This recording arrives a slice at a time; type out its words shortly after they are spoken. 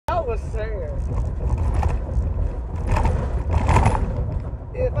was saying,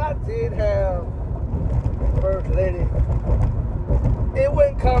 if I did have First Lady, it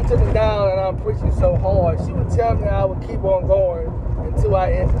wouldn't come to the down and I'm preaching so hard. She would tell me I would keep on going until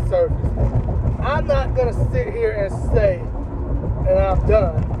I end the service. I'm not going to sit here and say, and I'm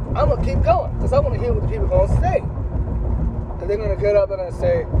done. I'm going to keep going because I want to hear what the people are going to say. Because they're going to get up and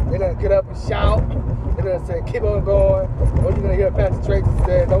say, they're going to get up and shout. They're going to say, keep on going. Or you're going to hear Pastor Tracy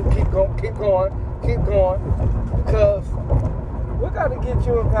say, don't keep going, keep going, keep going. Because we got to get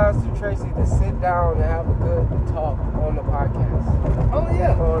you and Pastor Tracy to sit down and have a good talk on the podcast. Oh,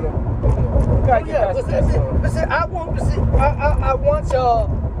 yeah. We got to get Pastor Tracy on. Listen, I want y'all.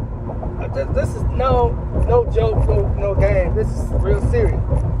 This is no joke, no game. This is real serious.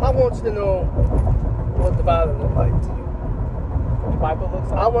 I want you to know what the Bible looks like to you. The Bible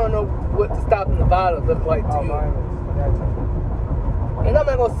looks like? I want to know what the stopping the violence looks like to you. Gotcha. And I'm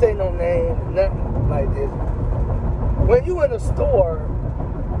not going to say no name, nothing like this. When you in a store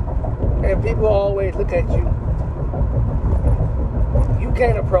and people always look at you, you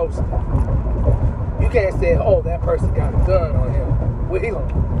can't approach them. You can't say, oh, that person got a gun on him. Where he going?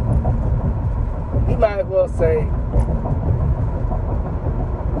 You might as well say,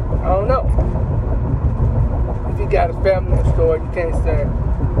 I don't know. If you got a family in the store, you can't say,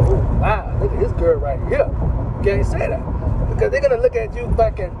 oh, wow, look at this girl right here. You can't say that. Because they're going to look at you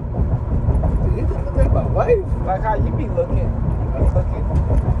thinking, you just look at my wife. Like how you be looking. Let me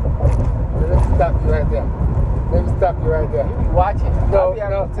stop you right there. You be watching. No,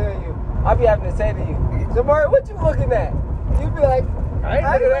 I'll be having to say to you, Jamari, what you looking at? You be like, I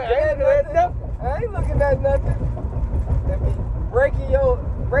ain't looking at nothing. I ain't looking at nothing. That be breaking your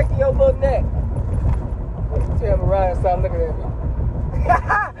little neck. Tell Mariah stop looking at me.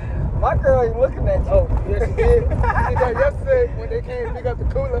 My girl ain't looking at you. Oh, yes she did. She did yesterday when they came to pick up the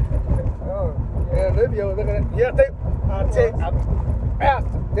cooler. Oh, And Olivia was looking at me. Yeah, they'll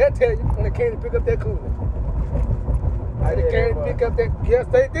tell you when they came to pick up that cooler. Yes,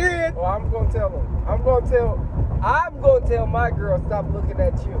 they did. Well, I'm gonna tell them. I'm gonna tell my girl stop looking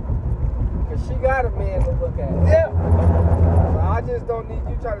at you. Cause she got a man to look at. Yeah. So I just don't need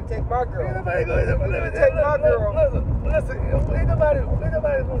you trying to take my girl. Ain't nobody gonna take my girl. Listen, ain't nobody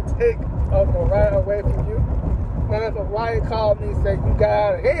gonna take Mariah away from you. Now if Mariah called me and said you got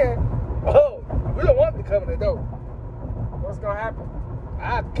out of hand, oh, we don't want me to come in the door. What's gonna happen?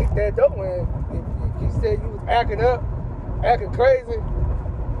 I'd kick that door in. If you said you was acting up, acting crazy,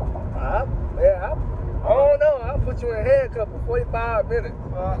 I don't know. I'll put you in a handcuff for 45 minutes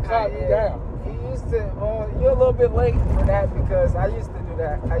and calm you down. You're a little bit late for that because I used to do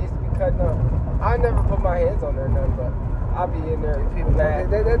that. I used to be cutting up. I never put my hands on her or nothing, but I'll be in there and people mad.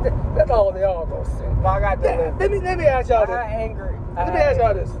 That's all they all gonna say. But I got that. Let me ask y'all this. I'm angry. Let me ask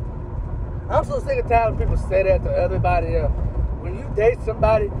y'all this. I'm so sick and tired of people say that to everybody else. When you date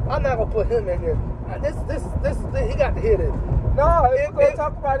somebody, I'm not gonna put him in here. This he got to hear this. No, if we're gonna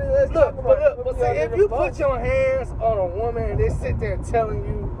talk about it, let's talk about it. But see, if you put your hands on a woman and they sit there telling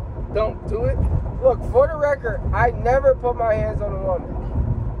you don't do it. Look, for the record, I never put my hands on a woman.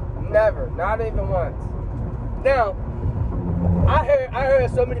 Never, not even once. Now, I heard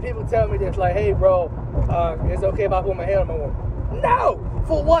so many people tell me this, like, hey, bro, it's okay if I put my hand on my woman. No,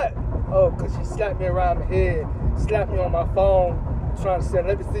 for what? Oh, because she slapped me around the head, slapped me on my phone, trying to say,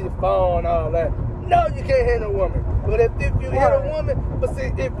 let me see your phone and all that. No, you can't hit a woman. But if you hit a woman, but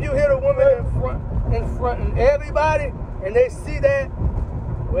see, if you hit a woman in front of everybody and they see that,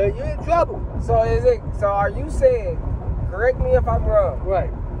 well, you're in trouble. So are you saying, correct me if I'm wrong.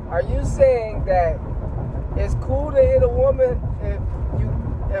 Right. Are you saying that it's cool to hit a woman if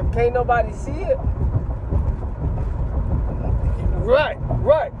can't nobody see it? Right.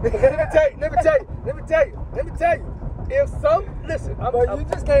 Let me tell you. If listen. But you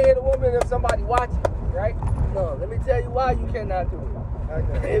just can't hit a woman if somebody watching, right? No, let me tell you why you cannot do it.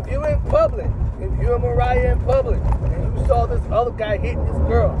 Okay. If you're in public, if you're Mariah in public, and you saw this other guy hitting this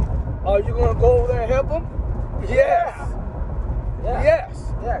girl, are you gonna go over there and help him? Yes. Yeah.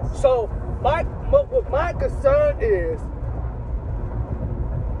 Yes. So my concern is,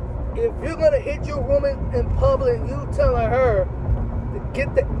 if you're gonna hit your woman in public and you telling her to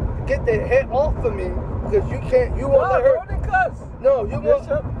get the head off of me because you won't let her. No, you won't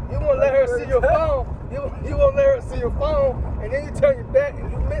let her see your phone. You won't let her see your phone, and then you turn your back and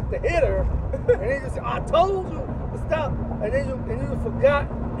you meant to hit her, and then you say, I told you to stop, and then you forgot,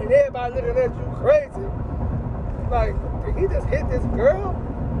 and everybody looking at you crazy. Like, did he just hit this girl?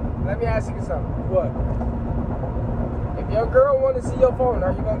 Let me ask you something. What? If your girl want to see your phone,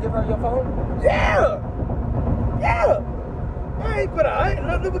 are you gonna give her your phone? Yeah.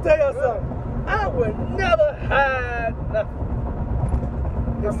 Let me tell y'all something. I would never hide nothing.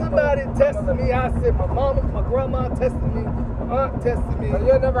 If somebody tested me, I said my mama, my grandma tested me, my aunt tested me. So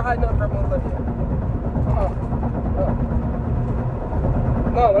you'll never hide nothing from Olivia?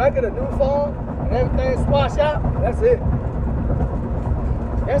 No, when I get a new phone and everything squash out, that's it.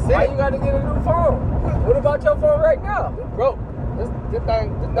 That's it. Why you gotta get a new phone? What about your phone right now? It's broke. This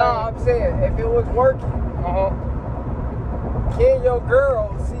thing. No, I'm saying, if it was working, can your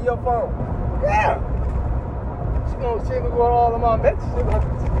girl see your phone? Yeah. She can go all of my messages.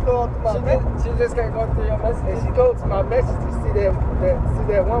 She can go to my messages. She just can't go through your messages. And she goes to my messages to see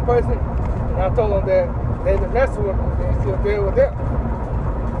that one person. And I told them that they've been messing with me. Then she'll deal with them.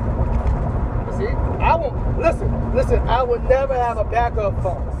 You see, I won't listen. I would never have a backup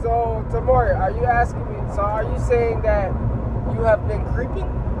phone. So, Tamori, are you asking me? So, are you saying that you have been creeping?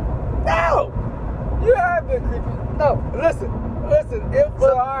 No. You have been creeping. No. Listen. So,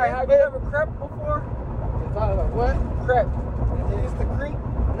 all right. Have you ever crept before? What? Crept. Did you used to creep?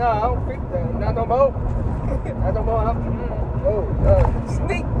 No, I don't creep then. Not no more. Not no more.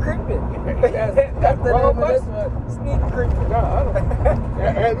 Sneak creeping. That's the wrong name of this one. Sneak creeping. No, I don't.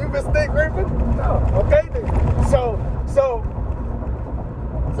 Have you been sneak creeping? No. Okay then. So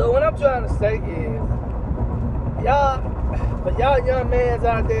what I'm trying to say is, y'all young mans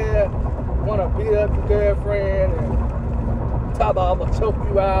out there want to beat up your girlfriend and talk about I'm gonna choke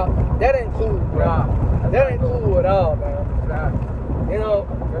you out. That ain't cool, bro. Nah, that ain't cool at all, man. Nah. You know,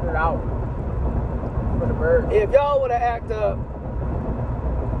 Get it out for the bird. if y'all would have acted up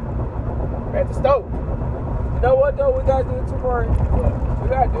at the stove, you know what though? We gotta do tomorrow. We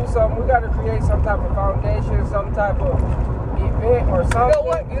gotta do something. We gotta create some type of foundation, some type of event or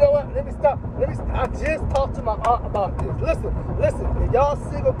something. You know what? Let me stop. I just talked to my aunt about this. Listen. If y'all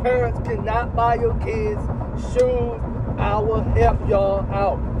single parents cannot buy your kids shoes, I will help y'all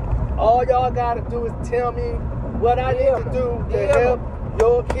out. All y'all gotta do is tell me what I need to do to help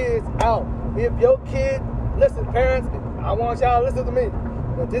your kids out. If your kid, listen, parents, I want y'all to listen to me.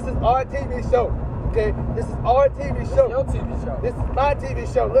 Now, this is our TV show. Okay? This is our TV show. Your TV show. This is my TV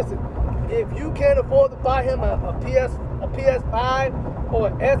show. Listen, if you can't afford to buy him a PS5 or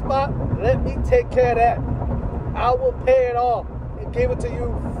an Xbox, let me take care of that. I will pay it off and give it to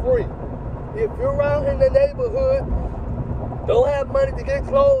you free. If you're around in the neighborhood, don't have money to get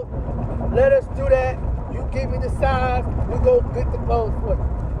clothes, let us do that. You give me the size, we go get the clothes for you.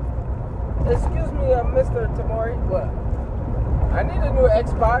 Excuse me, Mr. Tamori. What? I need a new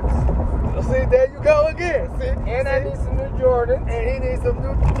Xbox. See, there you go again. See? And I need some new Jordans. And he needs some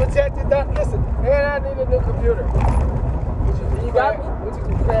new protected dot. Listen. And I need a new computer. You got me? Would you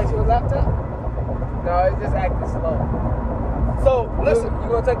crash your laptop? No, it's just acting slow. So, listen. You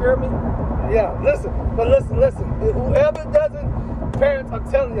gonna take care of me? Yeah, listen. But listen. Whoever doesn't, parents, I'm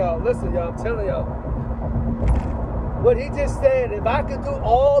telling y'all, listen, y'all, I'm telling y'all. What he just said, if I could do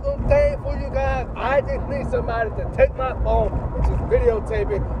all them things for you guys, I just need somebody to take my phone and just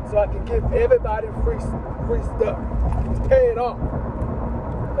videotape it so I can give everybody free stuff. Just pay it off.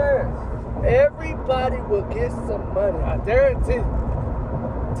 Yes. Everybody will get some money. I guarantee you.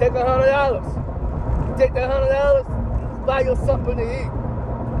 Take $100. You take that $100, buy you something to eat.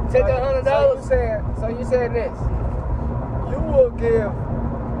 Take that $100. So you saying this? You will give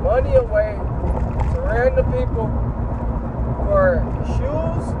money away to random people for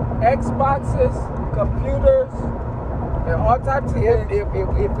shoes, Xboxes, computers, and all types of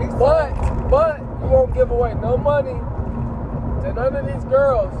things. But you won't give away no money to none of these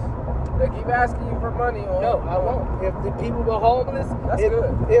girls that keep asking you for money. No, I won't. If the people were homeless, that's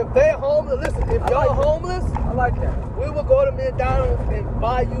good. If they're homeless, listen, if y'all homeless, I like that. We will go to McDonald's and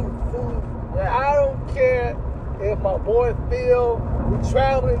buy you food. Yeah. I don't care if my boy Phil was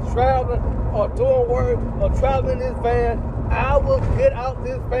traveling, or doing work, or traveling in his van. I will get out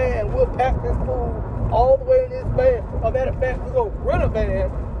this van. We'll pack this food all the way in this van. As a matter of fact, we're going to rent a van.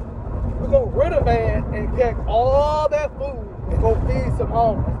 We're going to rent a van and pack all that food and go feed some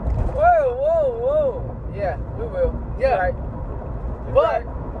homeless. Whoa. Yeah, we will. Yeah. Right. But,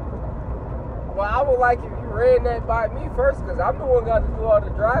 well, I would like if you ran that by me first, because I'm the one got to do all the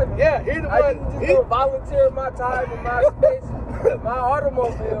driving. Yeah, he's the one. He's volunteer my time and my space, my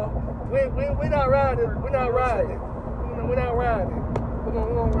automobile. We're not riding. We're not riding. We're not riding. We're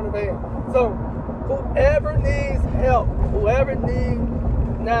gonna run a van. So whoever needs help, whoever needs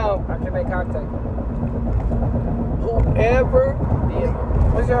now. How can they contact you? Whoever.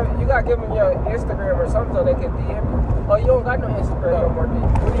 You gotta give them your Instagram or something so they can DM you. Oh, you don't got no Instagram no more, do you?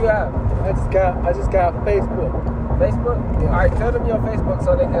 What do you have? I just got Facebook. Facebook? Yeah. All right, tell them your Facebook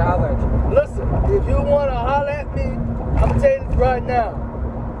so they can holler at you. Listen, if you wanna holler at me, I'm gonna tell you this right now.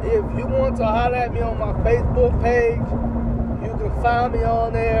 If you want to holler at me on my Facebook page, you can find me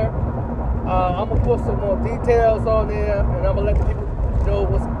on there. I'm gonna put some more details on there, and I'm gonna let the people know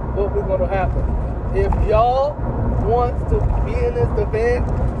what we're gonna happen. If y'all want to be in this event,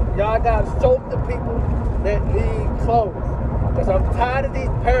 y'all gotta show the people that need clothes. Because I'm tired of these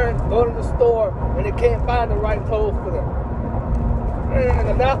parents going to the store and they can't find the right clothes for them. And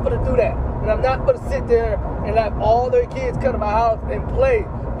I'm not gonna do that. And I'm not gonna sit there and let all their kids come to my house and play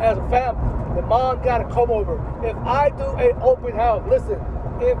as a family. The mom gotta come over. If I do an open house, listen,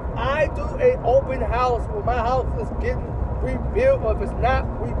 if I do an open house where my house is getting rebuilt, or if it's not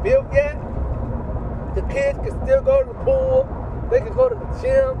rebuilt yet, the kids can still go to the pool, they can go to the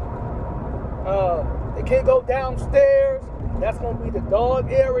gym, they can't go downstairs. That's gonna be the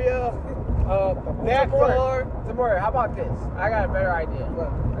dog area, the backyard. Tamori, how about this? I got a better idea.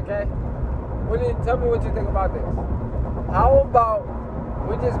 Okay? Tell me what you think about this. How about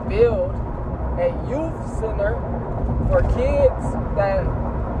we just build a youth center for kids that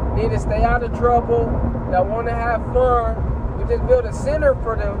need to stay out of trouble, that want to have fun. We just build a center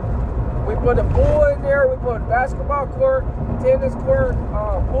for them. We put a pool in there, we put a basketball court, tennis court,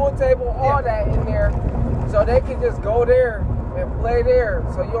 pool table, all that in there, so they can just go there and play there,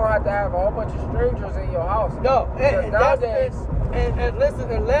 so you don't have to have a whole bunch of strangers in your house. No, and nowadays, and listen,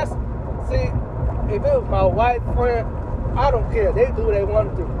 see, if it was my white friend, I don't care. They do what they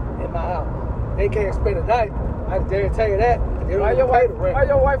want to do in my house. They can't spend the night. I can dare tell you that. They don't even pay the rent. Why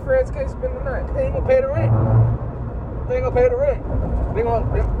your white friends can't spend the night? They ain't gonna pay the rent. They ain't gonna pay the rent.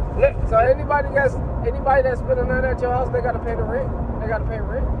 So anybody that spend the night at your house, they gotta pay the rent. They gotta pay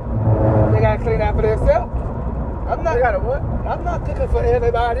rent. They gotta clean out for themselves. They gotta what? I'm not cooking for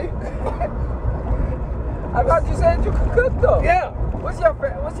everybody. I thought you said you could cook though. Yeah. What's your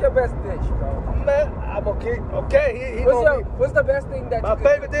best dish, bro? Man, I'm okay. What's the best thing that my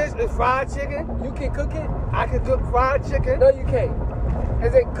favorite dish is fried chicken. You can cook it? I can cook fried chicken. No, you can't.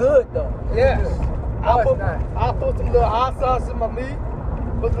 Is it good though? Yes. I'll put some little hot sauce in my meat.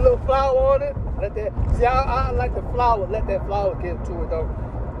 Put a little flour on it. I like the flour. Let that flour get to it though.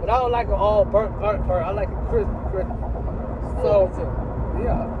 But I don't like it all burnt. I like it crispy. So,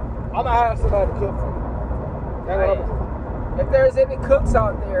 yeah. I'm gonna have somebody to cook for me. That's what I'm gonna do. If there's any cooks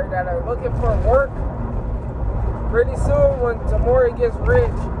out there that are looking for work, pretty soon when Tamori gets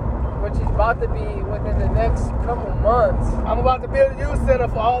rich, which he's about to be within the next couple months, I'm about to build a youth center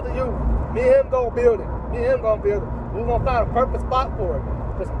for all the youth. Me and him gonna build it. We're gonna find a perfect spot for it.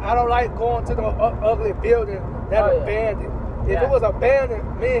 Because I don't like going to the ugly building that's abandoned. If it was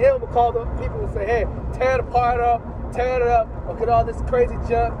abandoned, me and him would call the people and say, hey, tear it up, or get all this crazy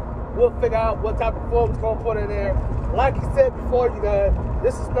junk. We'll figure out what type of floor we're going to put in there. Like he said before, you guys,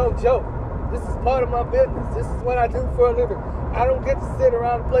 this is no joke. This is part of my business. This is what I do for a living. I don't get to sit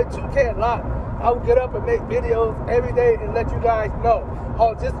around and play 2K a lot. I will get up and make videos every day and let you guys know.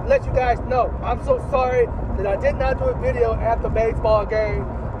 Just let you guys know. I'm so sorry that I did not do a video at the baseball game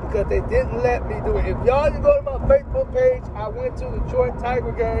because they didn't let me do it. If y'all didn't go to my Facebook page, I went to the Detroit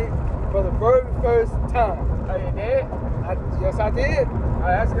Tiger game for the very first time. Oh, you did? Yes, I did. Oh,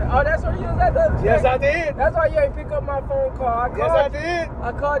 that's good. Oh, that's where you was at the other day? Yes, I did. That's why you ain't pick up my phone call. Yes, I did.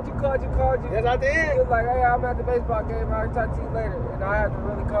 I called you. Yes, I did. You was like, hey, I'm at the baseball game. I'll talk to you later. And I had to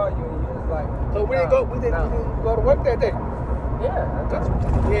really call you. And you was like, so we didn't go to work that day. Yeah. The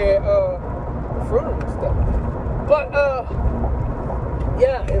funeral and stuff. But,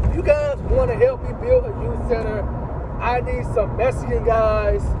 yeah, if you guys want to help me build a youth center, I need some Mexican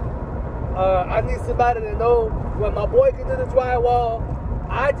guys. I need somebody to know when my boy can do the drywall.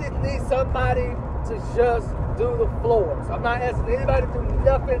 I just need somebody to just do the floors. I'm not asking anybody to do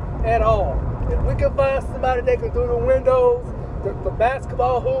nothing at all. If we can find somebody that can do the windows, the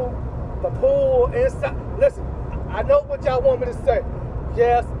basketball hoop, the pool inside. Listen, I know what y'all want me to say.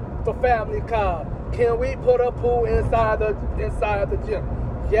 Yes, the family car. Can we put a pool inside the gym?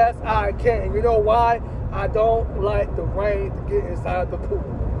 Yes, I can. You know why? I don't like the rain to get inside the pool.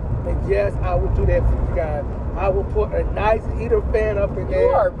 And yes, I will do that for you guys. I will put a nice heater fan up in there. You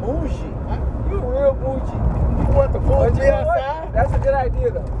are bougie. You real bougie. You want the pool to be outside? What? That's a good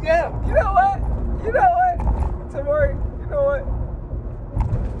idea, though. Yeah. You know what? Tamori, you know what?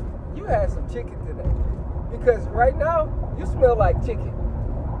 You had some chicken today. Because right now, you smell like chicken.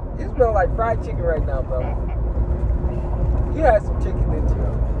 You smell like fried chicken right now, bro. You had some chicken, didn't you?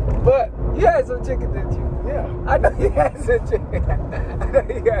 But you had some chicken, didn't you? Yeah. I know you had some chicken.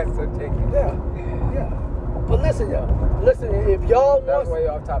 Yeah. But listen, y'all. Listen, if y'all want... That's way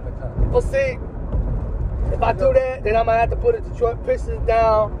off topic, huh? Well, see, if I do that, then I might have to put the Detroit Pistons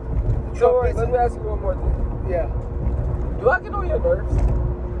down. So, let me ask you one more thing. Yeah. Do I get on your nerves?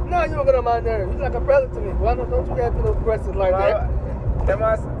 No, you don't get on my nerves. You're like a brother to me. Why don't you have to aggressive like that?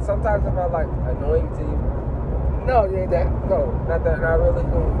 Sometimes am I like annoying to you? No, you ain't that. No. Not really.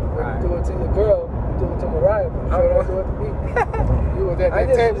 When you do it to your girl, you do it to Mariah, but you don't do it to me. You was at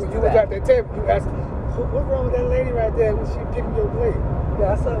that table. You was at that table. You asked, what's wrong with that lady right there when she picking your plate?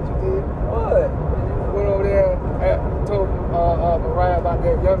 Yeah, I saw what you did. What? Went over there and told Mariah about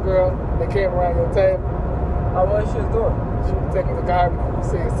that young girl. They came around your table. Oh, what she was doing? She was taking the garbage. You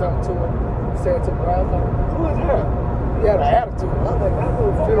said something to her. You said to Mariah, I was like, who is her? You had an attitude. I was like, I know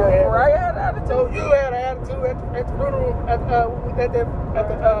Mariah had an attitude? So you had an attitude at the funeral, at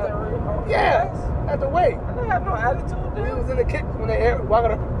the wake. I didn't have no attitude, dude. You was in the kitchen when they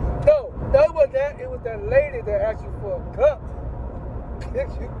walking up. No, it wasn't that. It was that lady that asked you for a cup.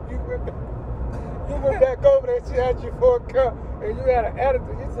 You went back over there, she asked you for a cup, and you had an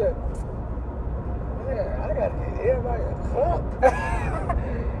attitude. You said, man, I gotta get everybody a cup.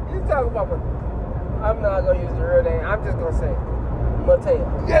 You talking about, I'm not gonna use the real name, I'm just gonna say Mateo.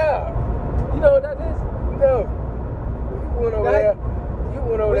 Yeah. You know what that is? No. You went over there.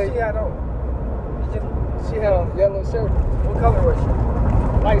 What she had on? She had on a yellow shirt. What color was she?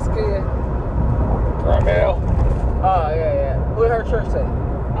 Light skin. Caramel. Oh, yeah. What her shirt say? I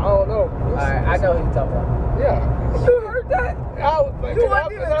don't know. Alright, I know who you're talking about. Yeah. You heard that? I was like, no,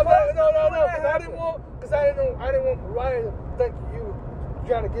 because I didn't want Mariah to think you were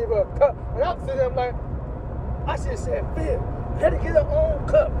trying to give her a cup. And I was sitting there, I'm like, I should have said, Phil, you had to get her own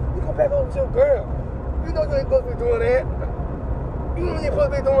cup. You go back over to your girl. You know you ain't supposed to be doing that. You know you ain't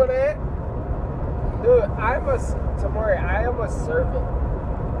supposed to be doing that. Dude, I am a servant.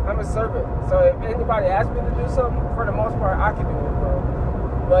 I'm a servant. So if anybody asks me to do something, for the most part, I can do it, bro.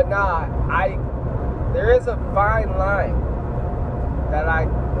 But nah, there is a fine line that I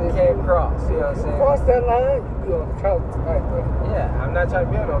can't cross. You know what I'm saying? Cross that line, you be on the couch tonight, bro. Yeah, I'm not trying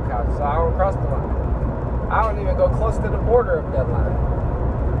to be on no couch, so I don't cross the line. I don't even go close to the border of that line.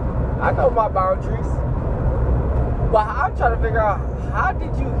 I know my boundaries. But I'm trying to figure out, how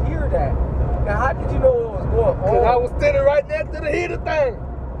did you hear that? And how did you know what was going on? Because I was standing right next to the heater thing.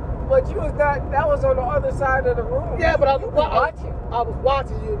 But you was not, that was on the other side of the room. Yeah, but I was watching. I was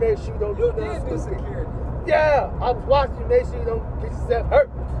watching you to make sure you don't You do did do security. Yeah, I was watching you to make sure you don't get yourself hurt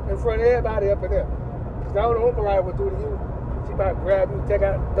in front of everybody up in there. Because I don't know what Mariah would do to you. She might grab you, take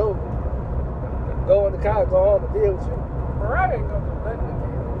out the door, go in the car, go home and deal with you. Mariah ain't gonna do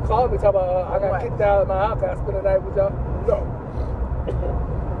nothing. Call me, talk about, I got kicked out of my house, I spend the night with y'all. No.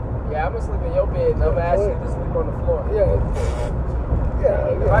 Yeah, I'm gonna sleep in your bed and I'm gonna ask you to sleep on the floor. Yeah.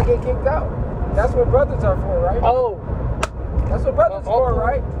 If I get kicked out, that's what brothers are for, right? Oh. That's what brothers are for,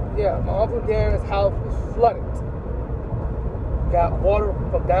 right? Yeah, my Uncle Darren's house was flooded. Got water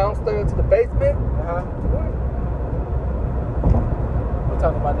from downstairs to the basement. We'll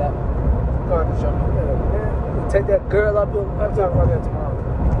talk about that. Go ahead and show me. Yeah, take that girl up here. I'm talking about that tomorrow.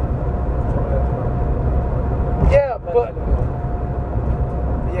 Yeah, but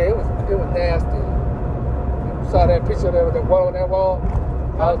yeah, it was nasty. You saw that picture there with that wall on that wall?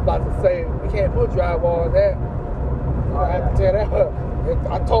 I was about to say, we can't put drywall on that. I have to tell that.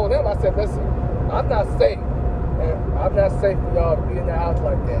 I told them, I said, listen, I'm not safe. And I'm not safe for y'all to be in the house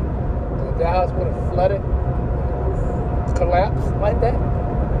like that. If the house would have flooded, collapsed like that,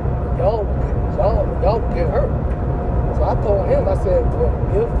 y'all would get hurt. So I told him, I said, well,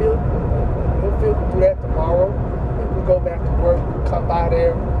 we'll do that tomorrow. And we'll go back to work, we'll come by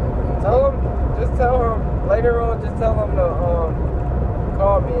there. Tell him, later on, just tell him to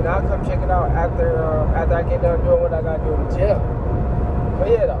call me and I'll come check it out after I get done doing what I got to do. Yeah. But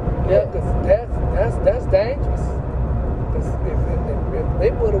yeah, though. Yeah, because that's dangerous. If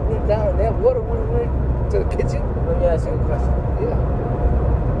they would have went down, that water would have went to the kitchen. Let me ask you a question. Yeah.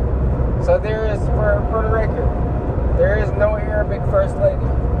 So there is, for the record, there is no Arabic first lady,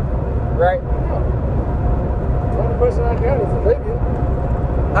 right? No. The only person I got is Olivia.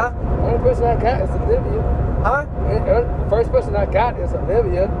 Huh? The only person I got is Olivia. Huh? The first person I got is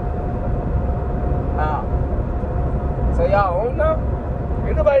Olivia. So y'all own now?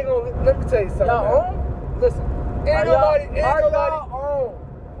 Ain't nobody gonna, let me tell you something. Y'all own? Listen, ain't nobody. Y'all own?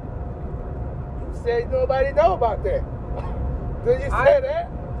 You said nobody know about that. Did you say that?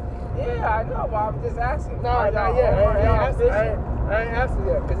 Yeah, I know, but I'm just asking. No, not yet. I ain't asking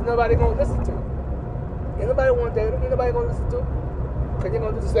yet, because nobody gonna listen to it. Ain't nobody want that. Ain't nobody gonna listen to it. Because you're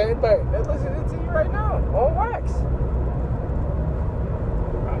gonna do the same thing. They're listening to you right now, on wax.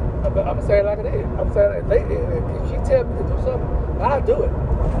 I'm gonna say it like it is. I'm saying if she tell me to do something, I'll do it.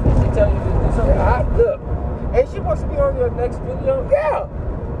 She tell you to do something? Yeah, look. Ain't she supposed to be on your next video?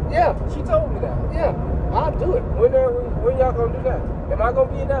 Yeah. She told me that. Yeah, I'll do it. When are we? when y'all gonna do that? Am I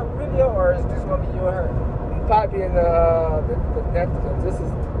gonna be in that video, or is this gonna be you and her? You probably in the next.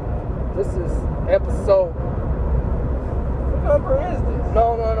 This is episode. What number is this?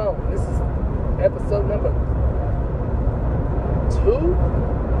 No. This is episode number 2.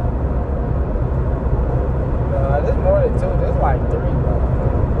 This more than 2. This like 3, bro.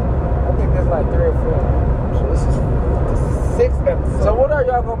 I think this like 3 or 4. So this is 6th episode. So what are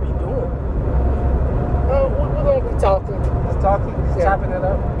y'all gonna be doing? We're gonna be talking. Just talking, just chopping it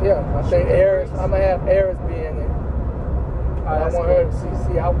up. Yeah, I think Eris. I'm gonna have Eris be in it. I want her to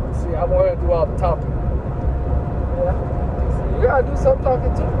see. I want her to do all the talking. Yeah. You gotta do some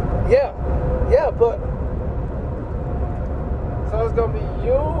talking too. Yeah, but so it's gonna be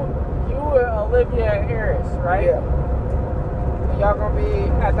you and Olivia and Eris, right? Yeah. And y'all gonna be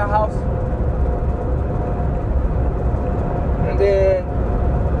at the house. And then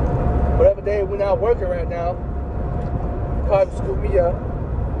whatever day we're not working right now, you probably scoop me up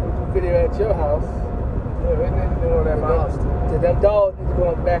and do video at your house. Yeah, we need to do it at my house too. Them dogs need to go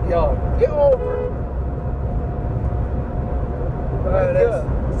in the backyard. Get over it. That's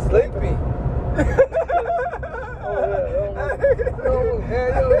sleepy.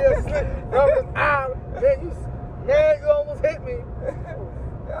 Man, you almost hit me.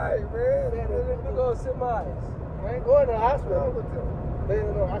 Hey, man. You gonna sit my eyes. I ain't going to the hospital.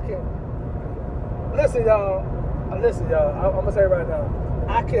 No, I can't. Listen, y'all. I'm gonna say right now.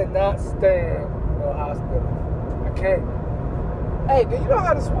 I cannot stand no hospital. I can't. Hey, do you know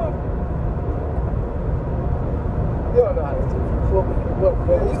how to swim? You don't know how to swim.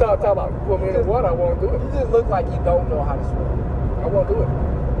 When you start talking about put me in the water, I won't do it. You just look like you don't know how to swim. I won't do it.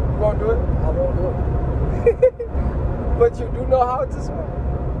 You won't do it? I won't do it. But you do know how to swim.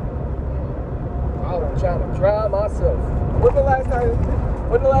 I'm trying to drown myself. When the last time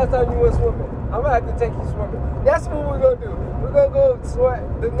you went swimming? I'm gonna have to take you swimming. That's what we're gonna do. We're gonna go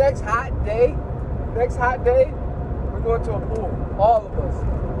swim. The next hot day, we're going to a pool. All of us.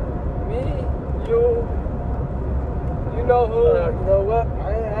 Me, you know who. You know what? I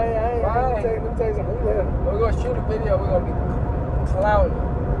ain't. Let me tell you something. Yeah. We're gonna shoot a video. We're gonna be clowning.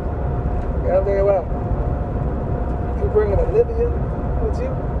 Yeah, I'll tell you what. You bringing Olivia with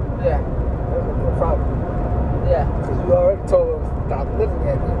you? Yeah. That's gonna be a problem. Yeah. Because you already told us to stop living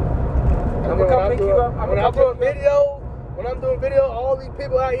at me. I'm gonna come pick you up. When I'm doing video, all these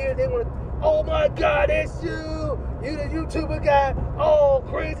people out here, they want to, oh my God, that's you. You the YouTuber guy. Oh,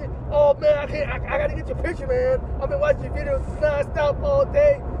 crazy. Oh man, I gotta get your picture, man. I've been watching your videos non-stop all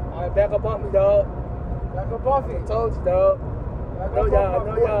day. All right, back up on me, dog. Back up off it. I told you, dog. I know y'all.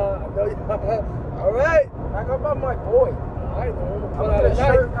 All right. Back up on my boy. All right, man.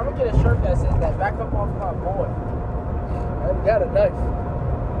 I'm gonna get a shirt that says that. Back up off my boy. I already got a knife.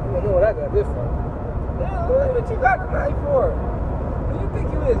 You don't know what I got this for. Yeah, what you got a knife for? Who you think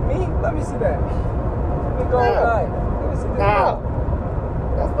you is? Me? Let me see that. Big old knife. Let me see this. Nah.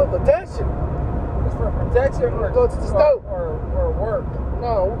 That's for protection. It's for protection or go to the stove. Or work.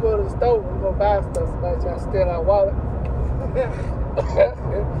 No, we go to the store. We go buy stuff. Somebody trying to steal our wallet. Yeah,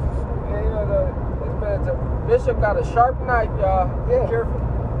 you know, this man's Bishop got a sharp knife, y'all. Be careful.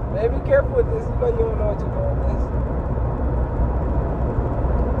 Man, be careful with this. You know you don't know what you're doing with this.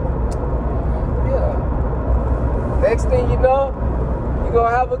 Yeah. Next thing you know, you're going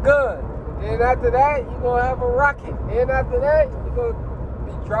to have a gun. Then after that, you're going to have a rocket. Then after that, you're going to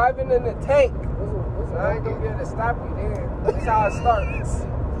be driving in a tank. I ain't going to be able to stop you then. That's how it starts.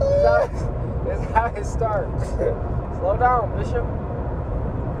 That's how it starts. Slow down, Bishop.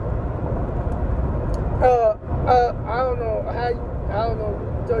 I don't know how you. I don't know.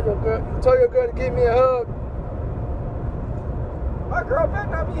 You told your girl to give me a hug. My girl better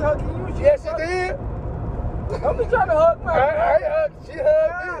not be hugging you. Yes, she did. Don't be trying to hug my girl. She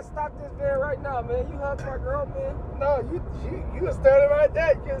hugged me. Stop this man right now, man. You hug my girl, man. No, you were standing right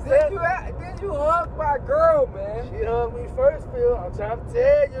there. Then you hug my girl, man. She hugged me first, Phil. I'm trying to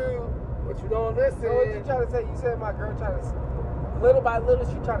tell you, but you don't listen. So what you trying to say? You said my girl trying to, little by little,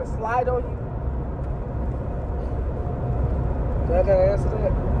 she trying to slide on you? So I gotta answer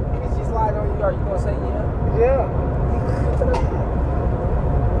that. Can she slide on you? Are you gonna say yeah? Yeah.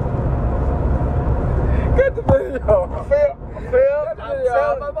 Get the video. Phil,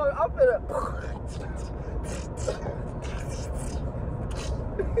 I'm finna.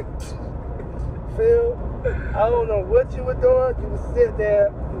 Phil, I don't know what you were doing. You were sitting there,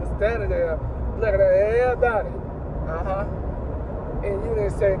 you were standing there, looking at everybody. And you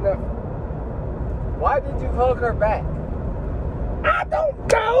didn't say nothing. Why did you hug her back? I don't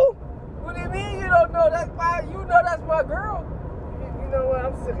know. What do you mean you don't know? That's my, you know that's my girl. You know what?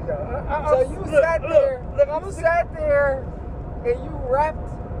 I'm sick of y'all. So you sat there. Look, You sat there and you rapped.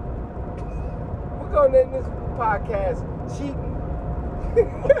 We're gonna name this podcast cheating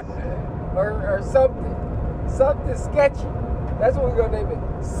or something sketchy. That's what we're gonna name it.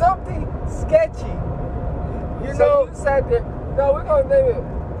 Something sketchy. You So know, you sat there. No, we're gonna name it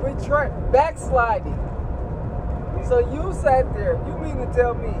backsliding. So you sat there. You mean to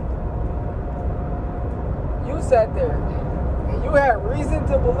tell me you sat there and you had reason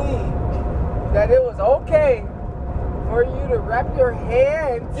to believe that it was okay for you to wrap your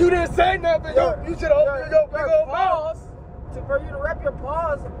hands? you didn't say nothing. You should open your big old mouth. For you to wrap your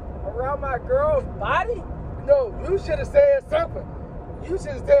paws around my girl's body? No, you should have said something. You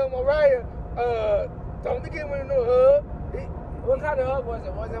should have told Mariah, don't be giving me no hug. What kind of hug was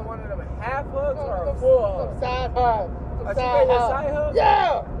it? Was it one of them half hugs or a full hug? Some side hug. She gave you a side hug?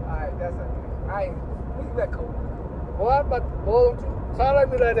 Yeah. Alright, that's it. We that cool. Boy, don't you sound like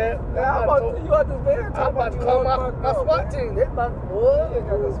me like that. I'm about to, you understand? I'm about to call my SWAT team. They about to, You ain't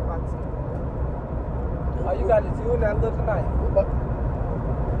got no SWAT team. All you got is you and that little knife. You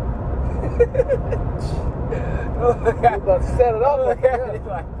about to set it off like that.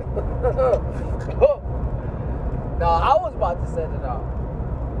 No, I was about to set it off.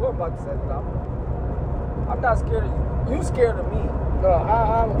 You weren't about to set it off. I'm not scared of you. You scared of me. No,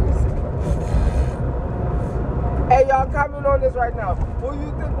 I'm gonna be sick. Hey, y'all, comment on this right now. Who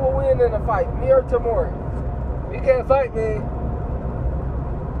you think will win in a fight, me or Tamori? You can't fight me.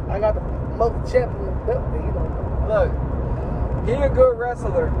 I got the most champion belt, you know. Look, he a good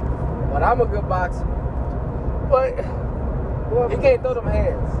wrestler, but I'm a good boxer. But He can't throw them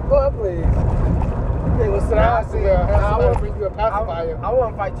hands. Boy, please. Hey, what's the Nah, house? see, I want to bring you a pacifier. I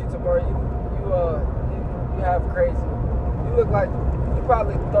want to fight you tomorrow. You have crazy. You look like you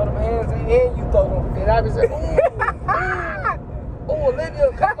probably throw them hands and you throw them. And I be saying,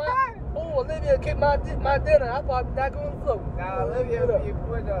 Olivia kicked my dinner. I probably not going to float. Nah, Olivia be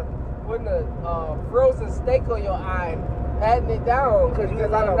putting a frozen steak on your eye, patting it down Because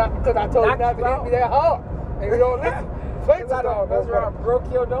I told you not to hit me that hard. And you don't listen. Because I don't mess around, broke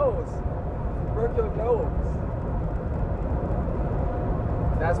your nose. Broke your nose.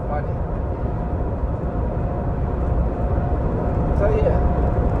 That's funny. So yeah.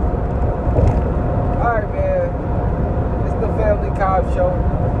 Alright, man. It's the Family Cobb Show.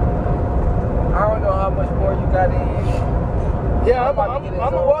 I don't know how much more you got in. Yeah, I'm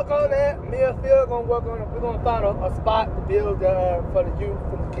gonna work on that. Me and Phil gonna work on it. We're gonna find a spot to build for the youth,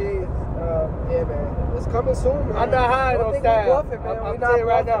 for the kids. Yeah, man. It's coming soon, man. I'm not hiring no staff. I'm telling you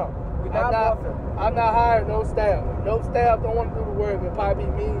right now. I'm not hiring no staff. No staff don't want to do the work. It'll probably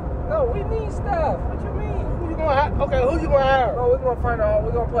be me. No, we need staff. What you mean? Who you gonna hire? Okay, who you gonna hire? No, we're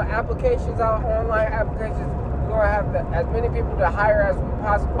gonna put applications out, online applications. We're gonna have as many people to hire as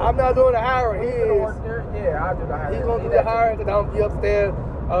possible. I'm not doing the hiring. He's gonna work there. Yeah, I'll do the hiring. He's gonna do the hiring because I'm gonna be upstairs.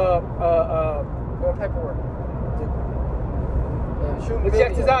 Doing paperwork. And shooting But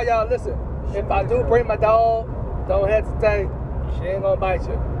check this out, y'all. Listen, if I do bring my dog, don't hesitate. She ain't gonna bite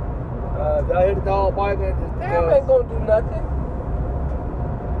you. If y'all hear the dog barking, Pam ain't gonna do nothing.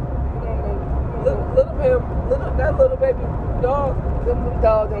 That little baby dog. Them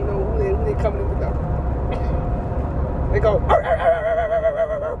dogs don't know who they coming in with them. They go.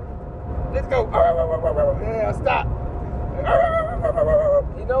 Let's go. Yeah, stop.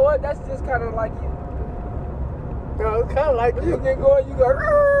 You know what? That's just kind of like you. No, it's kind of like You get going, you go,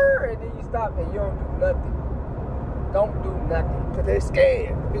 and then you stop and you don't do nothing. Don't do nothing. Because they're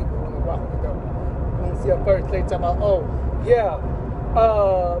scared. People when they walk the door. When you see them first, they talking about, oh, yeah.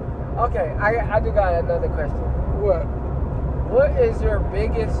 Okay, I do got another question. What? What is your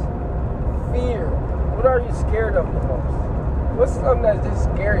biggest fear? What are you scared of the most? What's something that's just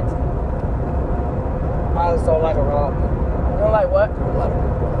scary to you? I just don't like around people. You don't like what? I don't like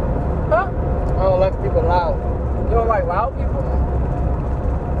people. Huh? I don't like people loud. You don't like loud people?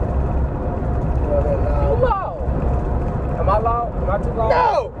 They're loud. You loud. Am I loud? Am I too loud?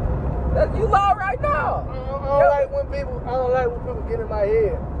 No! You loud right now. I don't like when people get in my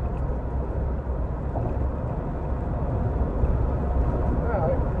head.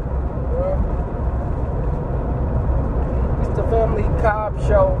 It's the Family Cobb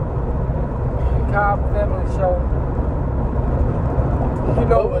Show. The Cobb Family Show. You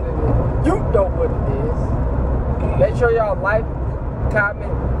know what it is. You know what it is. Make sure y'all like,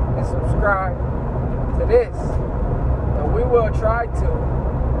 comment, and subscribe to this. And we will try to,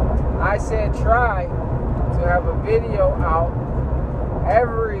 I said try to have a video out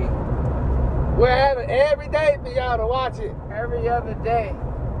every day for y'all to watch it. Every other day,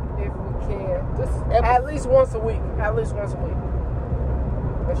 if we can. Just at least once a week. At least once a week.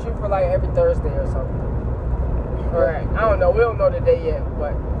 Let's shoot for like every Thursday or something. Alright, I don't know. We don't know the day yet,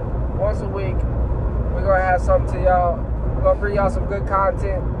 but once a week, we're going to have something to y'all. We're going to bring y'all some good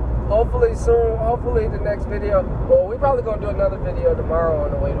content. Hopefully soon. Hopefully the next video. Well, we probably going to do another video tomorrow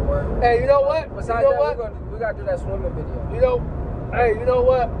on the way to work. Hey, you know what? Besides you know that, what? we got to do that swimming video. You know, hey, you know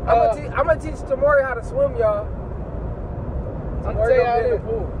what? I'm going to teach Tamori how to swim, y'all. I'm going to tell you how it is.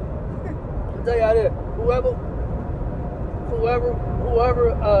 Pool. I'm tell you how it is. Whoever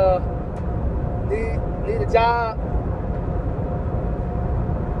need a job,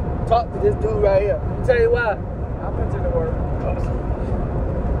 talk to this dude right here. Let me tell you why. I'll put you to work.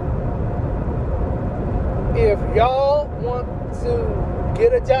 If y'all want to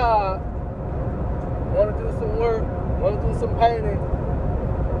get a job, want to do some work, want to do some painting,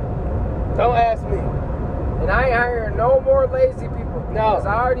 don't ask me. And I ain't hiring no more lazy people. No. Because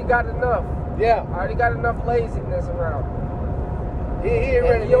I already got enough. Yeah. I already got enough laziness around. He ain't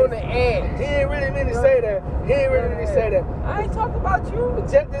really you on the edge. He ain't really mean to say that. He ain't really mean to say that. I ain't talking about you. But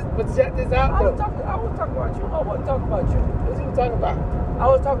check this out I though. was talking about you. I wasn't talking about you. What you talking about? I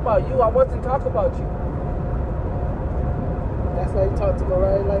was talking about you. I wasn't talking about you. That's why you talk to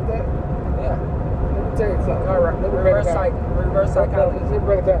Mariah like that? Yeah. Let me tell you something. All right. Let me break it down. Reverse psychology. Let me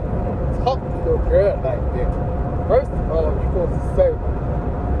break it down. Talk to your girl like that. First of all, you supposed to say,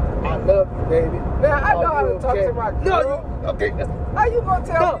 I love you, baby. Now, I know how to talk to my girl. No, you, okay. How you gonna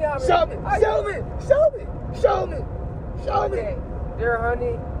tell me how to... Show me. Okay. Dear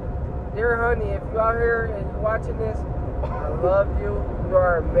honey, if you out here and you watching this, I love you. You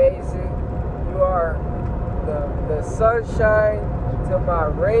are amazing. You are the sunshine to my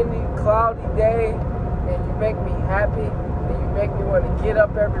rainy, cloudy day, and you make me happy, and you make me want to get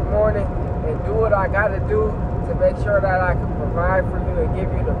up every morning and do what I gotta do to make sure that I can provide for you and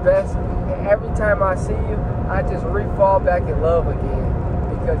give you the best. And every time I see you, I just re-fall back in love again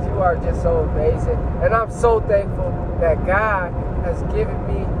because you are just so amazing. And I'm so thankful that God has given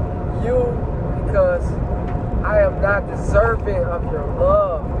me you because I am not deserving of your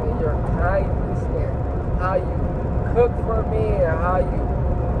love and your kindness and how you cook for me and how you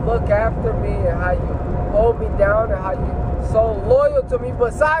look after me and how you hold me down and how you so loyal to me.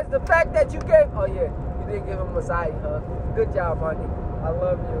 Besides the fact that you gave, oh yeah, you did give him a side hug. Good job, honey. I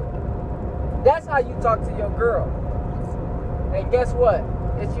love you. That's how you talk to your girl. And guess what?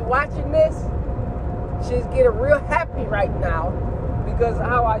 If she watching this, she's getting real happy right now because of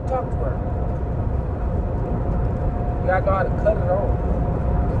how I talk to her. You gotta know how to cut it on.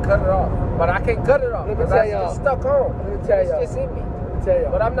 You cut it off. But I can't cut it off because it's stuck on. Let me tell y'all. It's just in me. Tell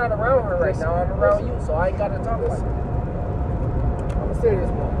y'all. But I'm not around her right now. I'm around you, so I ain't gotta talk like that. I'm gonna say this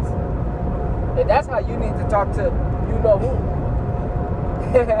once. And that's how you need to talk to you know who.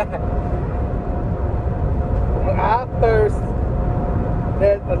 When I first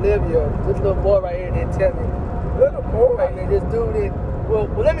met Olivia, this little boy right here didn't tell me. Little boy. And then this dude did. Well,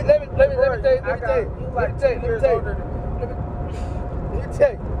 let me tell you. Let me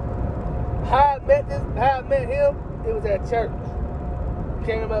tell you. How I met him, it was at church. He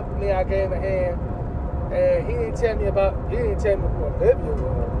came up to me, I gave him a hand, and he didn't tell me who Olivia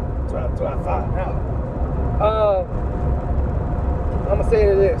was until I found out. I'm gonna say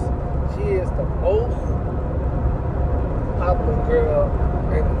this: she is the most popular girl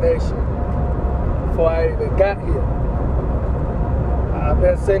in the nation before I even got here. I've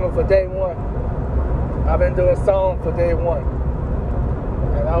been singing for day one. I've been doing songs for day one.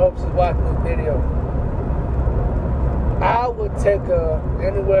 And I hope she's watching this video. I would take her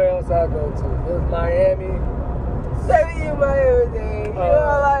anywhere else I go to. If it was Miami. Baby, you my everything. You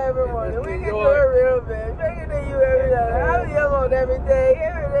all I ever wanted. We can do it real big. Bigger than you every day. I'll be up on everything.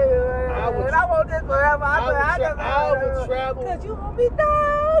 Every day. And I want this forever. I would travel. Because you want me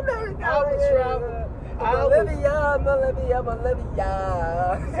down. I would travel. Olivia.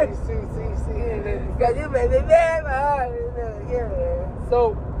 See. Because you made me very hard.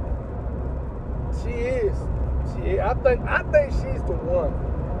 So, she is. I think she's the one.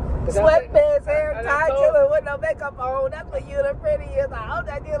 Sweatpants, hair tied, chilling with no makeup on. That's what you the prettiest. I hope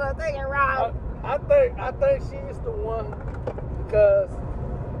that you don't think it wrong. I think she's the one because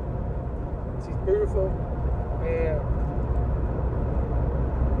she's beautiful and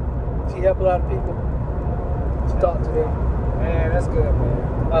she helps a lot of people. She talks to them. Man, that's good, man.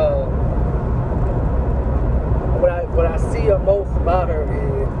 What I see most about her is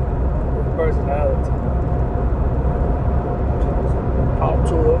her personality. Talk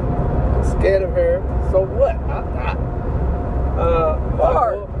to her. I'm scared of her. So what? I'm not.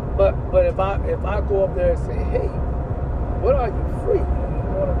 But if I go up there and say, hey, what are you free?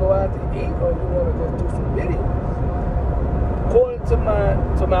 You want to go out to eat or you want to just do some videos? according to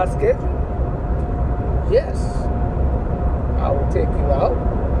my schedule, yes, I will take you out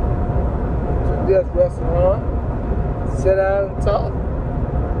to this restaurant, sit down and talk.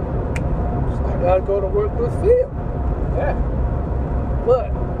 I gotta go to work with Phil. Yeah. But,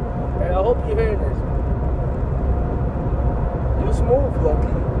 and I hope you're hearing this. You smooth, Loki.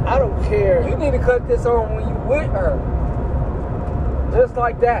 I don't care. You need to cut this on when you with her. Just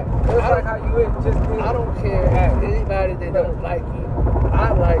like that. Just like how you just did. I don't care anybody that don't like you.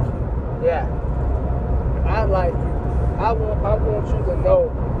 I like you. Yeah. I like you. I want you to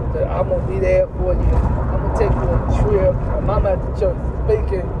know that I'm gonna be there for you. I'm gonna take you on a trip. My mama at the church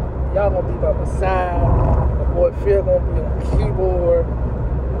speaking. Y'all gonna be by my side. My boy Phil gonna be on the keyboard.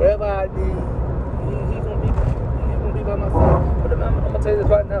 Whatever I need, he's gonna be by my side. But I'm gonna tell you this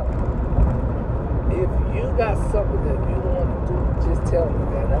right now. If you got something that you want to do, just tell me,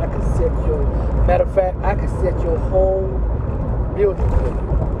 man. I can set your, matter of fact, I can set your whole building for you.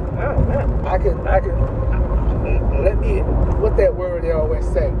 I can, let me, what that word they always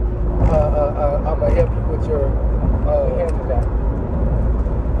say? I'm going to help you with your,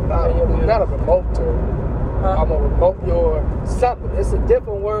 not a remoter. I'm going to remote your something. It's a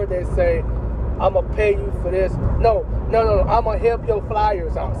different word they say, I'm going to pay you for this. No. I'm going to help your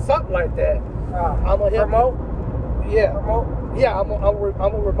flyers out. Something like that. I'm going to help promote? Yeah. Promote? Yeah, I'm going to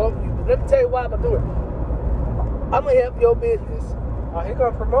remote you. But let me tell you why I'm going to do it. I'm going to help your business. He's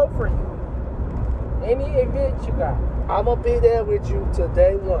going to promote for you. Any event you got. I'm going to be there with you till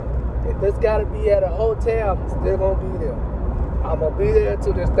day one. If it's got to be at a hotel, I'm still going to be there. I'm going to be there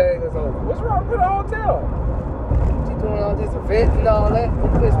till this thing is over. What's wrong with a hotel? She doing all this event and all that.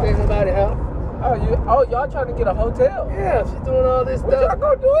 I'm going to stay in somebody's house. Y'all trying to get a hotel? Yeah, she's doing all this what stuff.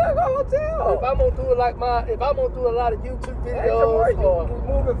 What y'all gonna do at a hotel? If I'm gonna do it if I'm gonna do a lot of YouTube videos, you're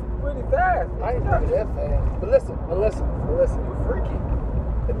moving pretty fast. I ain't moving that fast. But listen. You freaky.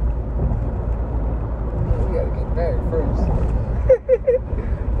 We gotta get married first.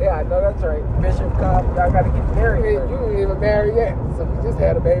 Yeah, I know that's right. Bishop Cobb, y'all gotta get married. You ain't even married yet, so you just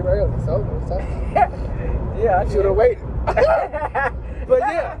had a baby early. So yeah, I should have waited. But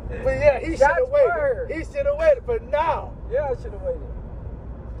yeah, he should have waited. He should have waited, but now. Yeah, I should have waited.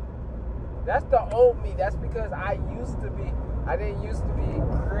 That's the old me. That's because I didn't used to be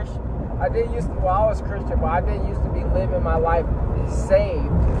Christian. I was Christian, but I didn't used to be living my life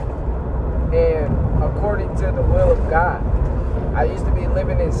saved and according to the will of God. I used to be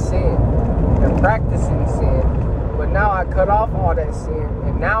living in sin and practicing sin, but now I cut off all that sin,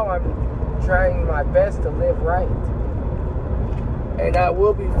 and now I'm trying my best to live right. And I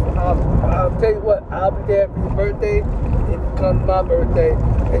will be, I'll tell you what, I'll be there for your birthday if it comes my birthday.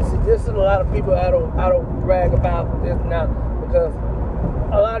 And so there's a lot of people I don't brag about this now, because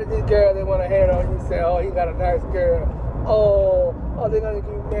a lot of these girls, they want to hand on you and say, oh, he got a nice girl. Oh, they're going to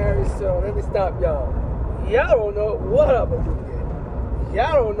get married soon. Let me stop y'all. Y'all don't know what I'm going to do yet.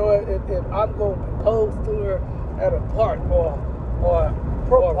 Y'all don't know if I'm going to propose to her at a park or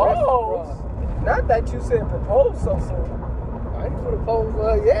propose? Not that you said propose so soon. I ain't proposed to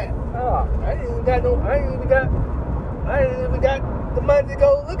her yet. I ain't even got the money to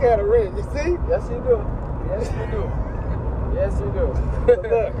go look at her ring, you see? Yes, you do. Yes, you do. Yes, you do.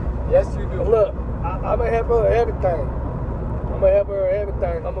 Look, yes, you do. Look, I'm going to help her everything. I'm going to help her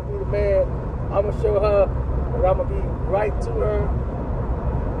everything. I'm going to be the man. I'm going to show her that I'm going to be right to her.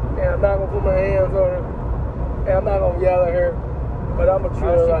 And I'm not going to put my hands on her. And I'm not going to yell at her. But I'm going to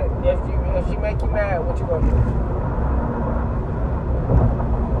treat her right. If she make you mad, what you going to do?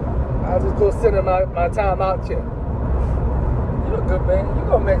 I'll just go send her my time out check. You're a good man. You're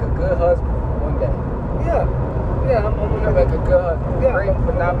going to make a good husband one day. Yeah, I'm going to make a good husband. Yeah, great,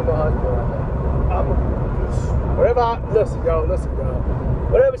 phenomenal husband one day. Listen, y'all.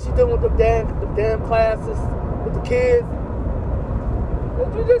 Whatever she doing with the damn classes, with the kids.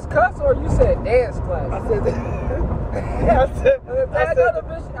 Did you just cuss or you said dance class? I said that.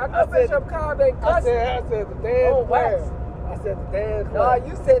 I know Bishop Cobb ain't cussing. I said the dance class. I said the dance class. No,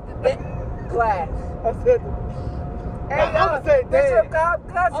 you said the dance class. I said the... Hey, I'm going to say dance. Bishop Cobb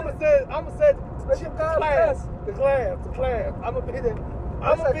cussing. I'm going to say Bishop Cobb class. The class. I'm going to be there.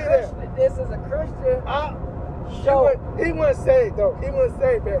 I'm going to be there. This is a Christian show. He wasn't saved, though. He wasn't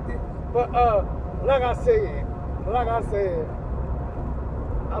saved back then. But like I said,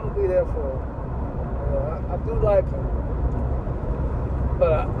 I'm going to be there for him. I do like him.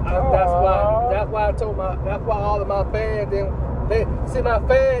 But that's why I told that's why all of my fans, they see my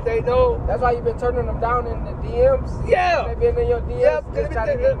fans, they know. That's why you've been turning them down in the DMs? Yeah. They've been in your DMs, yeah, just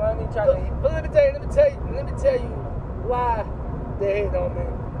trying to get money, But let me tell you why they hate on me.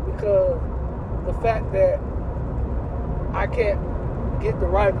 Because the fact that I can't get the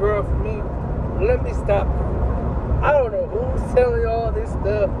right girl for me, let me stop. I don't know who's telling you all this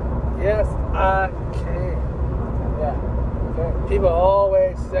stuff. Yes, I can. Yeah. Okay. People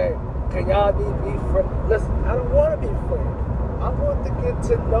always say, can y'all be friends? Listen, I don't want to be friends. I want to get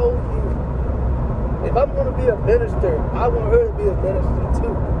to know you. If I'm going to be a minister, I want her to be a minister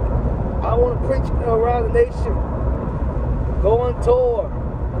too. I want to preach around the nation, go on tour,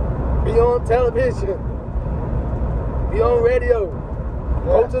 be on television, be on radio,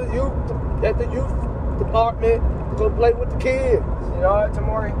 go to the youth, at the youth department, go play with the kids. You know what,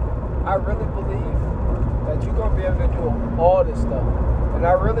 Tamori? I really believe that you're going to be able to do all this stuff. And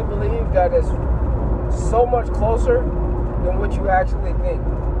I really believe that it's so much closer than what you actually think.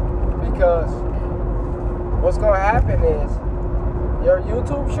 Because what's going to happen is your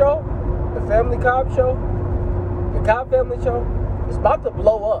YouTube show, the Family Cobb Show, the Cobb Family Show, it's about to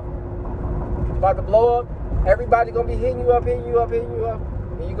blow up. It's about to blow up. Everybody going to be hitting you up. And you're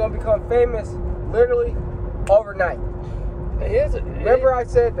going to become famous literally overnight. Remember I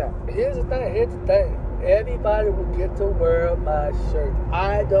said that. Here's the thing. Everybody will get to wear my shirt.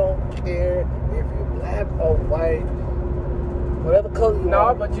 I don't care if you're black or white, whatever color you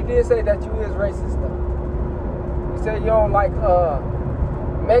are. No, but you did say that you is racist though. You said you don't like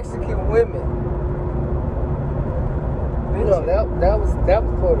Mexican women. No, that was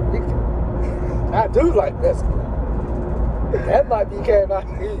Puerto Rican. I do like Mexican. That might be came out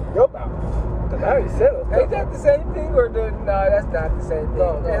of your mouth. I already said it. Ain't that the same thing, or no? That's not the same thing.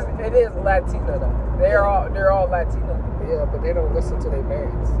 No. It is Latino though. They're all Latino. Yeah, but they don't listen to their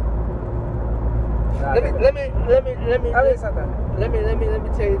mans. Nah, let me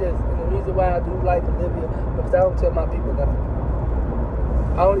tell you this. And the reason why I do like Olivia, because I don't tell my people nothing.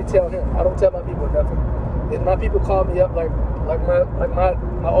 I only tell him. I don't tell my people nothing. If my people call me up like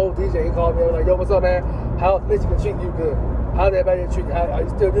my old DJ, he called me up like, yo, what's up, man? How's Michigan treating you good? How's everybody treating you? Are you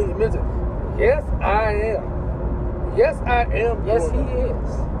still doing your music? Yes, I am. Yes, I am. Yes, he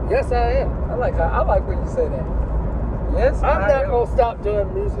is. Yes, I am. I like when you say that. Yes, I'm not going to stop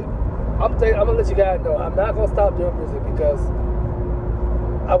doing music. I'm going to let you guys know. I'm not going to stop doing music because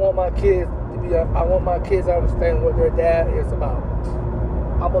I want my kids to understand what their dad is about.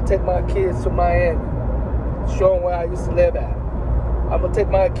 I'm going to take my kids to Miami, show them where I used to live at. I'm going to take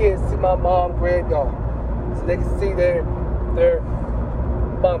my kids to see my mom's graveyard so they can see their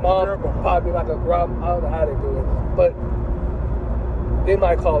my mom probably like a grandma. I don't know how they do it, but they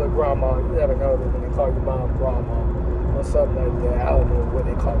might call her grandma. You never know that when they call your mom grandma or something like that. I don't know what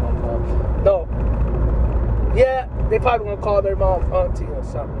they call my mom. No. Yeah, they probably want to call their mom auntie or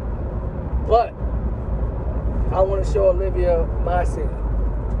something. But I want to show Olivia my city.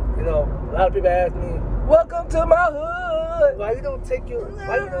 You know, a lot of people ask me, welcome to my hood. Why you don't take anybody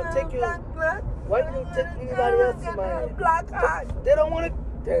else to my They don't want to.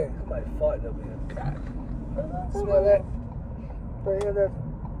 Damn, somebody farting over here. Smell that? Right here, that.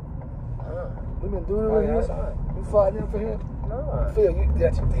 We been doing it with you. You farting in for him? No. I feel you.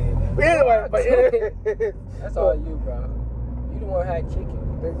 That you did. But anyway, that's all you, bro. You the one who had chicken.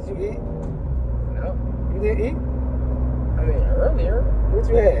 Did you eat? No. You didn't eat? I mean, earlier. What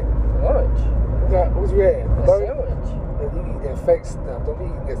you had? Lunch. What you had? A sandwich. You eat that fake stuff. Don't be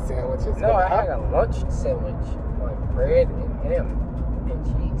eating that sandwiches. No, I had a lunch sandwich. Like bread and ham and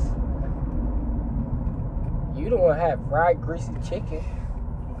cheese. You the one had fried greasy chicken.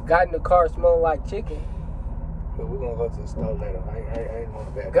 Got in the car smelling like chicken. But we're going to go to the store later. I ain't going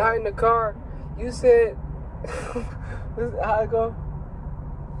to bed. Got in the car. You said, this is how it go?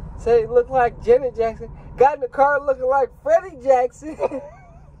 Say it looked like Janet Jackson. Got in the car looking like Freddie Jackson.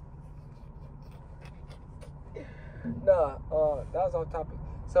 Nah, that was off topic.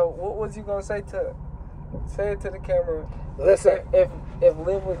 So what was you gonna say it to the camera? Listen, if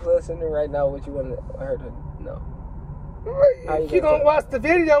Liv was listening right now, what you want her to know? You don't watch the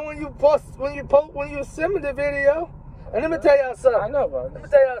video when you send me the video. And let me tell y'all something. I know, bro. Let me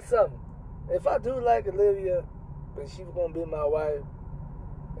tell y'all something. If I do like Olivia, and she's gonna be my wife,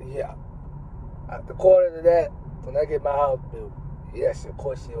 yeah. According to that, when I get my house built, yes, of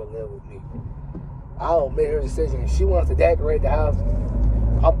course she'll live with me. I'll make her decision. If she wants to decorate the house,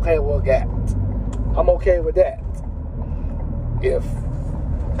 I'm okay with that. I'm okay with that. If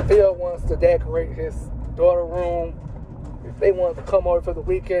Phil wants to decorate his daughter room, if they want to come over for the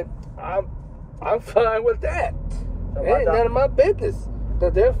weekend, I'm fine with that. It ain't none of my business.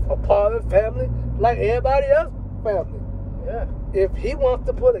 They're a part of the family like everybody else's family. Yeah. If he wants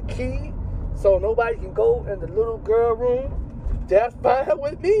to put a key so nobody can go in the little girl room, that's fine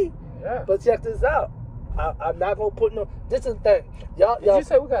with me. Yeah. But check this out. I'm not gonna put no. This is the thing. Y'all. Did you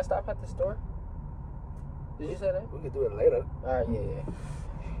say we gotta stop at the store? Did you say that? We can do it later. All right, yeah.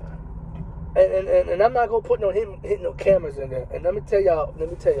 And I'm not gonna put no hitting no cameras in there. And let me tell y'all.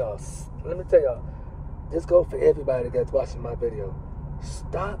 This goes for everybody that's watching my video.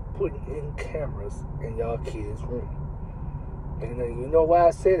 Stop putting in cameras in y'all kids' room. And you know why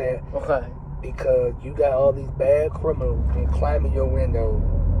I say that? Okay. Because you got all these bad criminals can climb in your window,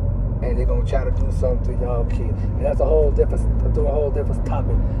 and they're gonna try to do something to y'all kids. And that's a whole different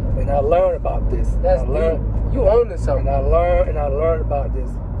topic. And I learned about this. That's deep. You own this something. And I learned about this.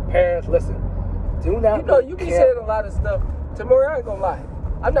 Parents, listen. Do not. You know, you be saying a lot of stuff. Tamori, I ain't gonna lie.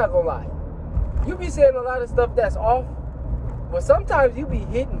 I'm not gonna lie. You be saying a lot of stuff that's off, but sometimes you be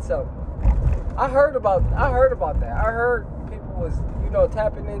hitting something. I heard about that. I heard people was,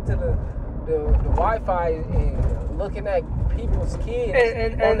 tapping into the Wi-Fi and looking at people's kids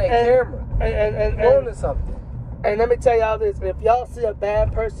on their camera and doing something. And let me tell y'all this: if y'all see a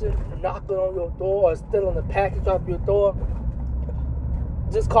bad person knocking on your door or stealing a package off your door,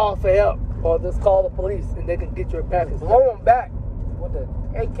 just call for help or just call the police and they can get your package. Blow them back with the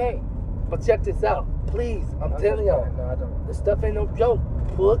AK. But check this out, please. I'm telling y'all, no, I don't. this stuff ain't no joke.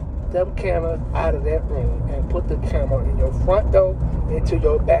 Put them cameras out of that room and put the camera in your front door into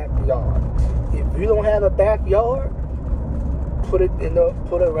your backyard. If you don't have a backyard, put it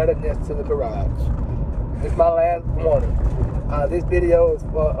right next to the garage. It's my last warning. This video is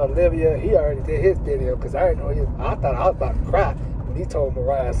for Olivia. He already did his video because I didn't know I thought I was about to cry when he told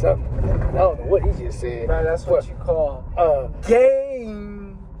Mariah something. I don't know what he just said. Man, that's what you call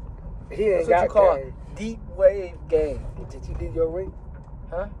game. He ain't That's what got you call game. Deep wave game. Did you get your ring?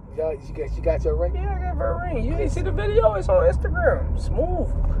 Huh? You got your ring? Yeah, I got my ring. You didn't see the video? It's on Instagram. Smooth.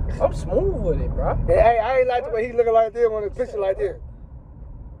 I'm smooth with it, bro. Hey, I ain't like the way he looking like this on the picture like this.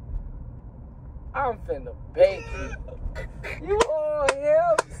 I'm finna bake you. You on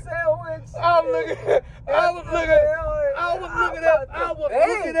ham sandwich? I was looking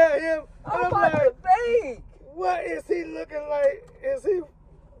at him. I'm about to bake. What is he looking like? Is he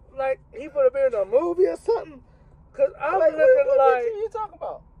like he would have been in a movie or something? Cause I'm looking what like picture you talking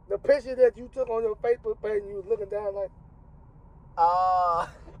about? the picture that you took on your Facebook page and you was looking down like. I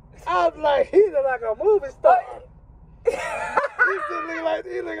was like, he look like a movie star. He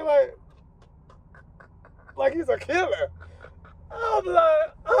looking like he's a killer. I'm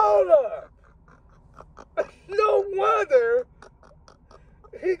like, hold up. No wonder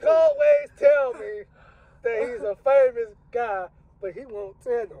he can always tell me that he's a famous guy, but he won't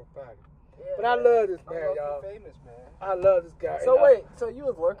tell nobody. Yeah, but I love this man, y'all. Famous, man. I love this guy. So wait, so you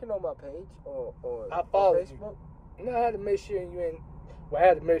was lurking on my page or I followed Facebook? You. No, I had to make sure you ain't. Well, I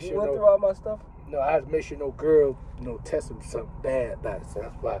had to make sure. You went through all my stuff? No, I had to make sure no girl, testing something bad about it. So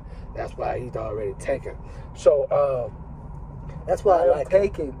that's why he's already taken. So that's why I like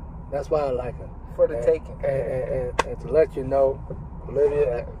taking. That's why I like him. For the taking. And to let you know,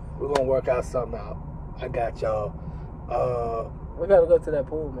 Olivia, we're gonna work out something out. I got y'all. We gotta go to that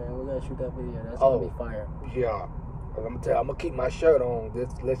pool, man. We gotta shoot that video. That's gonna be fire. Yeah. I'm gonna keep my shirt on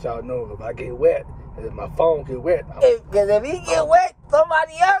just to let y'all know if I get wet, and if my phone get wet. Because if he get wet,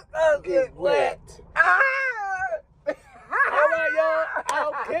 somebody else does get wet. All right, y'all.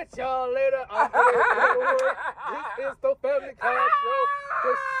 I'll catch y'all later. This is the Family Car Show.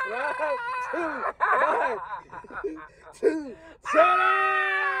 Subscribe to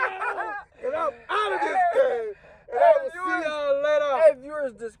channel. And I'm out of this game. And I will see y'all later. Hey,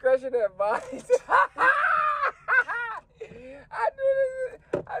 viewers, discretion advised.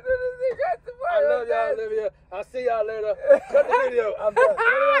 I do this thing at the I love y'all, Olivia. I'll see y'all later. Cut the video. I'm done.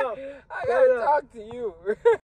 I gotta talk to you.